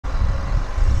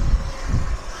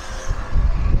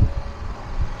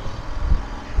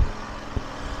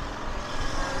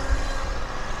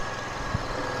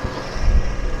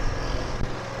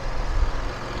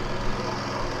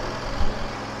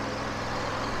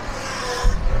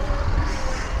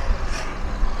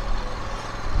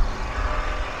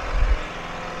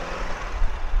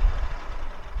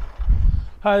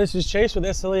Hi, this is Chase with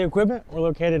SLE Equipment. We're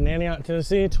located in Antioch,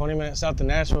 Tennessee, 20 minutes south of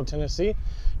Nashville, Tennessee.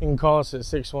 You can call us at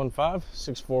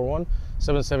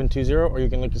 615-641-7720, or you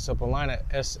can look us up online at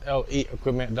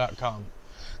sleequipment.com.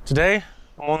 Today,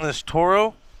 I'm on this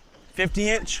Toro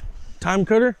 50-inch time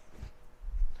cutter.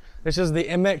 This is the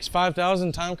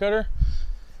MX5000 time cutter.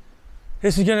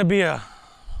 This is going to be a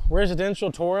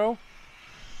residential Toro.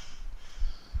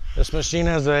 This machine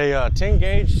has a 10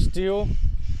 gauge steel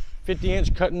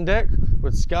 50-inch cutting deck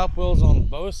with scalp wheels on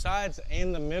both sides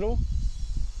and the middle.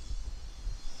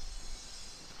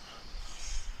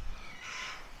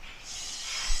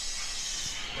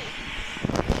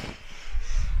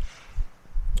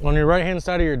 On your right hand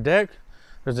side of your deck,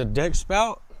 there's a deck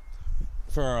spout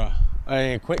for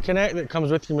a quick connect that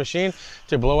comes with your machine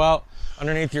to blow out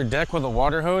underneath your deck with a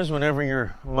water hose whenever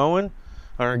you're mowing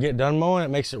or get done mowing. It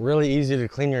makes it really easy to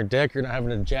clean your deck. You're not having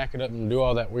to jack it up and do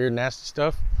all that weird nasty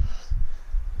stuff.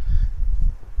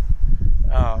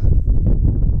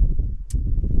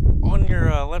 On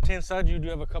your left hand side, you do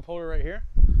have a cup holder right here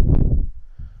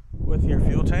with your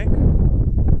fuel tank.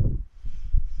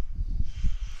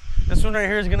 This one right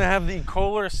here is going to have the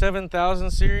Kohler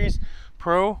 7000 series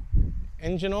Pro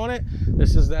engine on it.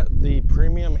 This is the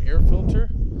premium air filter.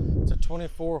 It's a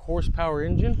 24 horsepower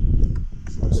engine.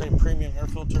 When I say premium air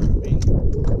filter, I mean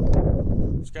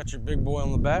it's got your big boy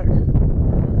on the back.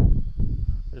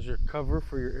 There's your cover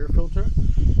for your air filter.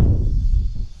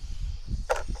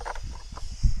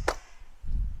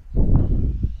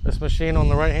 This machine on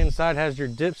the right hand side has your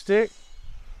dipstick.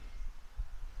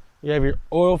 You have your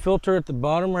oil filter at the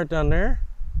bottom right down there.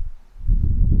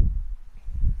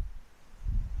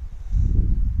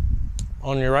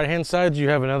 On your right hand side, you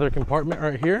have another compartment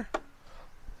right here.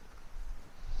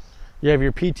 You have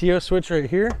your PTO switch right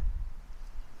here.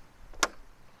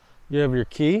 You have your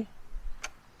key.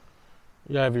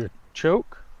 You have your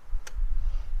choke.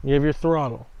 You have your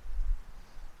throttle.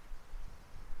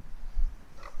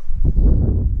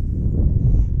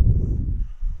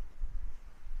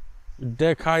 Your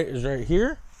deck height is right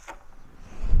here.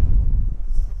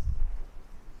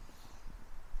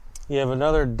 You have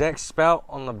another deck spout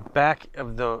on the back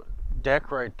of the deck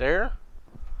right there.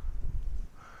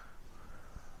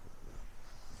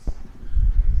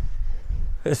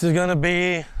 This is going to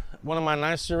be one of my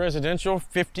nicer residential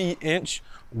 50-inch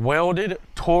welded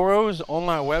Toros on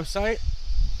my website.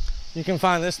 You can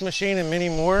find this machine and many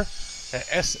more at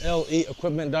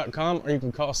sleequipment.com, or you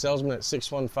can call salesman at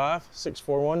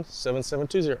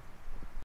 615-641-7720.